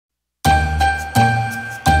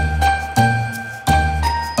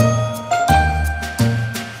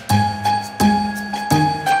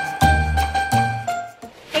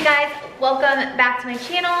back to my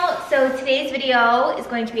channel. So today's video is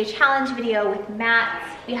going to be a challenge video with Matt.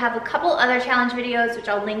 We have a couple other challenge videos which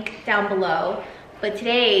I'll link down below, but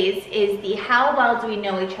today's is the how well do we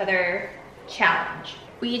know each other challenge.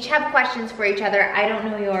 We each have questions for each other. I don't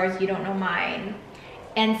know yours, you don't know mine.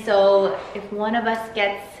 And so if one of us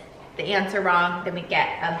gets the answer wrong, then we get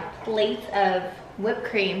a plate of whipped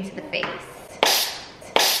cream to the face.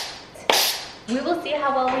 We will see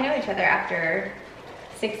how well we know each other after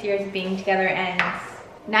 6 years of being together and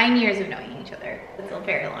 9 years of knowing each other. That's a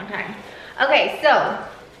very long time. Okay, so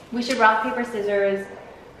we should rock, paper, scissors.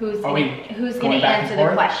 Who's gonna answer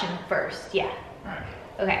the question first? Yeah. All right.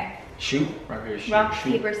 Okay. Shoot. Rock, paper, shoot. Rock,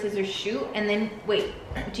 paper, scissors, shoot. And then, wait,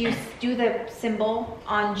 do you do the symbol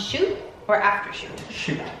on shoot or after shoot?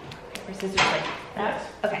 Shoot. Paper, scissors, like that? Yes.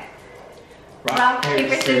 Okay. Rock,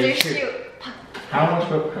 paper, scissors, shoot. How much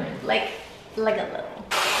whipped cream? Like a little.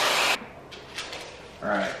 All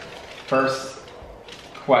right, first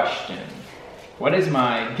question. What is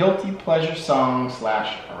my guilty pleasure song /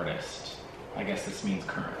 artist? I guess this means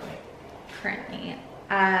currently. Currently.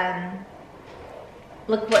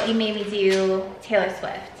 Look What You Made Me Do, Taylor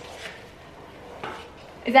Swift.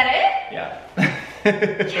 Is that it? Yeah.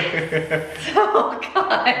 Yes. Oh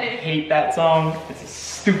God. I hate that song. It's a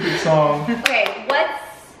stupid song. Okay,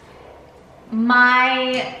 what's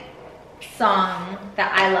my song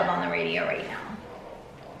that I love on the radio right now?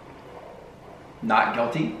 Not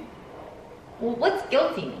guilty? Well, what's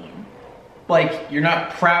guilty mean? Like, you're not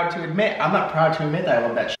proud to admit. I'm not proud to admit that I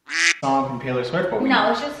love that song from Taylor Swift, but No,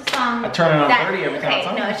 it's just a song. I turn it on 30 every time it's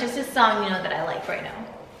on. No, it's just a song, you know, that I like right now.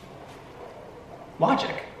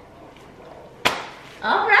 Logic.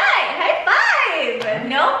 All right, high five.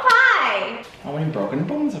 No pie. How many broken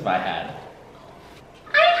bones have I had?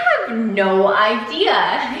 I have no idea.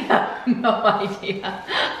 I have no idea.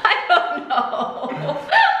 I don't know.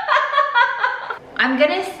 I'm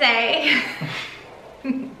gonna say.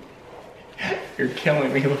 You're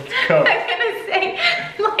killing me. Let's go. I'm gonna say,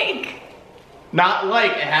 like. Not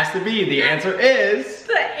like, it has to be. The answer is.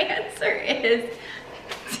 The answer is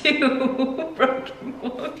 2 broken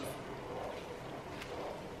bones.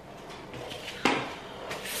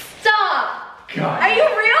 Stop! God. Are you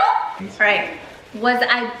real? All right. Was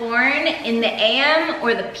I born in the AM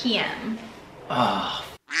or the PM? Oh.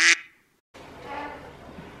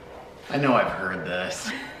 I know I've heard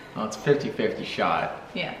this. Well, it's a 50-50 shot.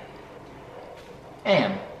 Yeah.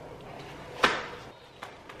 AM.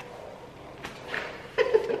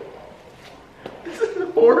 This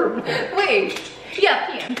is horrible. Wait. Yeah,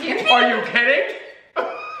 PM. Are you kidding?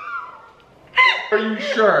 Are you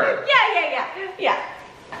sure? Yeah.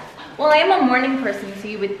 Well, I am a morning person, so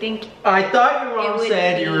you would think. I thought your mom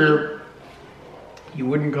said be... you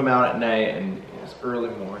wouldn't come out at night and it was early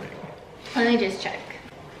morning. Let me just check.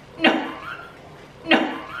 No.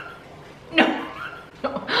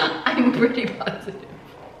 I'm pretty positive.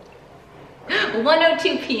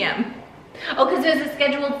 1:02 p.m. Oh, because there's a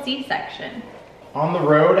scheduled C-section. On the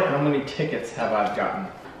road, how many tickets have I gotten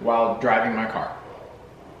while driving my car?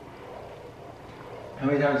 How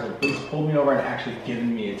many times have the police pulled me over and actually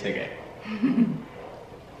given me a ticket?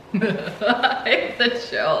 I have the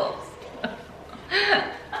chills.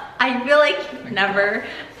 I feel like you've never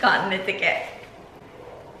gotten a ticket.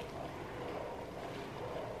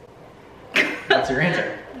 What's your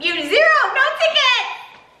answer? You 0, no ticket!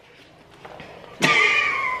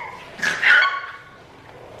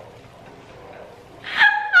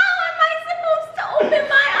 How am I supposed to open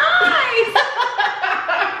my eyes?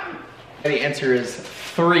 The answer is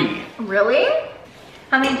 3. Really?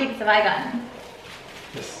 How many tickets have I gotten?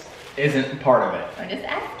 This isn't part of it. I'm just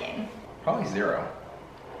asking. Probably 0.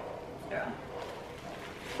 0.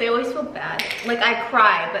 They always feel bad. Like I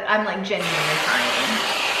cry, but I'm like genuinely crying.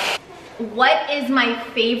 What is my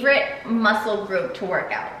favorite muscle group to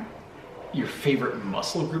work out? Your favorite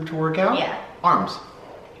muscle group to work out? Yeah. Arms.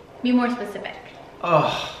 Be more specific.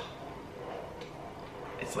 Oh.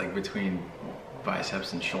 It's like between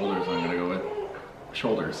biceps and shoulders. I'm gonna go with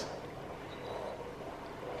shoulders.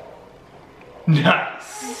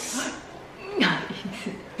 Nice.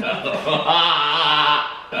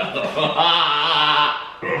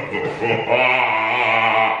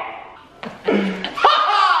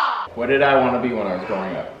 What did I want to be when I was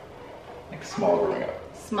growing up? Like small growing up.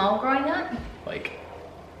 Small growing up? Like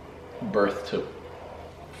birth to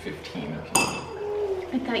 15 or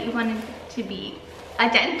something. I thought you wanted to be a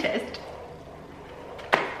dentist.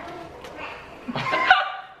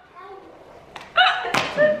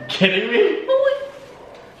 Kidding me?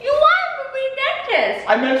 You wanted to be a dentist.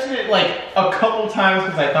 I mentioned it like a couple times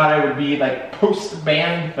because I thought I would be like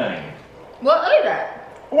post-band thing. What is it?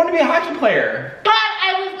 I want to be a hockey player. God,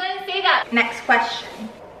 I was going to say that. Next question.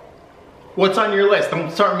 What's on your list? Don't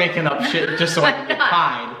start making up shit just so I can get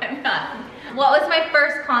pied. I'm not. What was my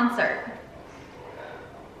first concert?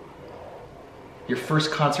 Your first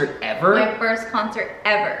concert ever? My first concert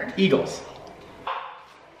ever. Eagles.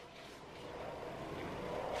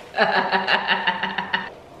 Spice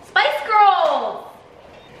Girls!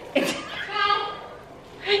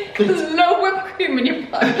 No whipped cream in your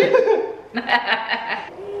pocket.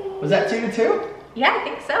 Was that 2-2? Yeah, I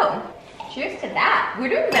think so. Cheers to that. We're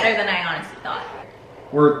doing better than I honestly thought.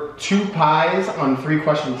 We're 2 pies on 3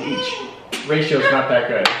 questions each. Ratio's not that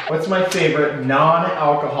good. What's my favorite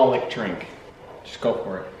non-alcoholic drink? Just go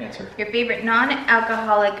for it. Answer. Your favorite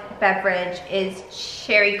non-alcoholic beverage is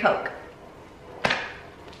cherry Coke.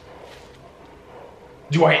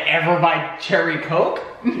 Do I ever buy cherry Coke?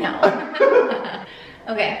 No.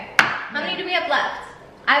 Okay. How many do we have left?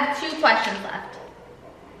 I have 2 questions left.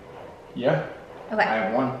 Yeah. Okay. I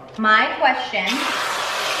have 1. My question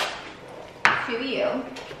to you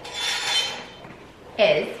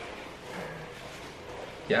is,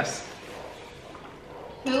 Yes.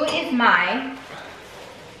 who is my...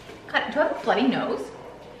 God, do I have a bloody nose?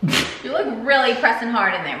 You look really pressing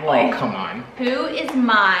hard in there, boy. Oh, come on. Who is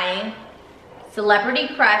my celebrity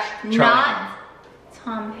crush, not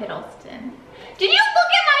Tom Hiddleston? Did you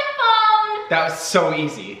look at my phone? That was so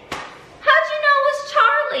easy. How'd you know it was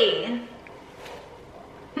Charlie?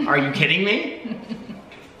 Are you kidding me?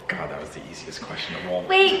 God, that was the easiest question of all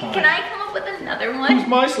Wait, time. can I come up with another Who's one?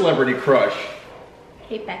 my celebrity crush?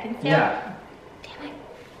 Kate Beckinsale? Yeah. Damn it.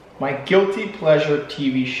 My guilty pleasure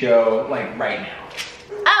TV show, like right now.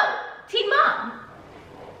 Oh, Teen Mom.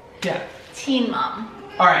 Yeah. Teen Mom.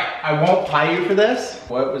 All right, I won't pie you for this.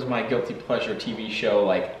 What was my guilty pleasure TV show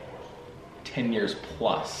like 10 years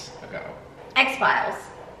plus ago? X-Files.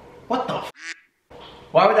 What the f?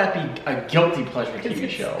 Why would that be a guilty pleasure TV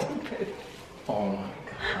It's show? stupid. Oh my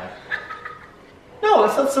God. No,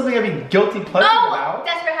 it's not something I'd be guilty pleasure about.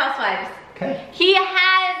 Desperate Housewives. Okay. He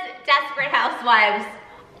has Desperate Housewives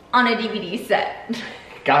on a DVD set.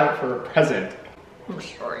 Got it for a present. I'm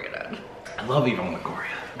sure you did. I love Eva Longoria.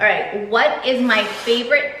 All right, what is my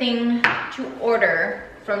favorite thing to order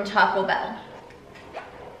from Taco Bell?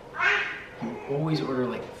 You always order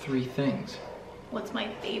like 3 things. What's my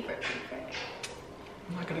favorite?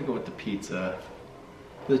 I'm not gonna go with the pizza.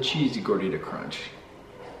 The cheesy gordita crunch.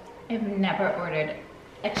 I've never ordered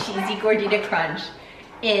a cheesy gordita crunch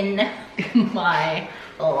in my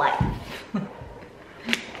life.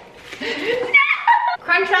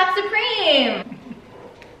 Crunchwrap Supreme!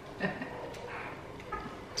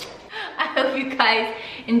 I hope you guys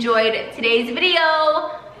enjoyed today's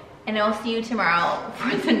video, and I'll see you tomorrow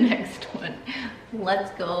for the next one.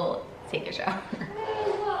 Let's go take a shower.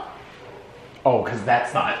 Oh, because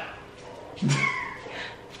that's not.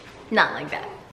 Not like that.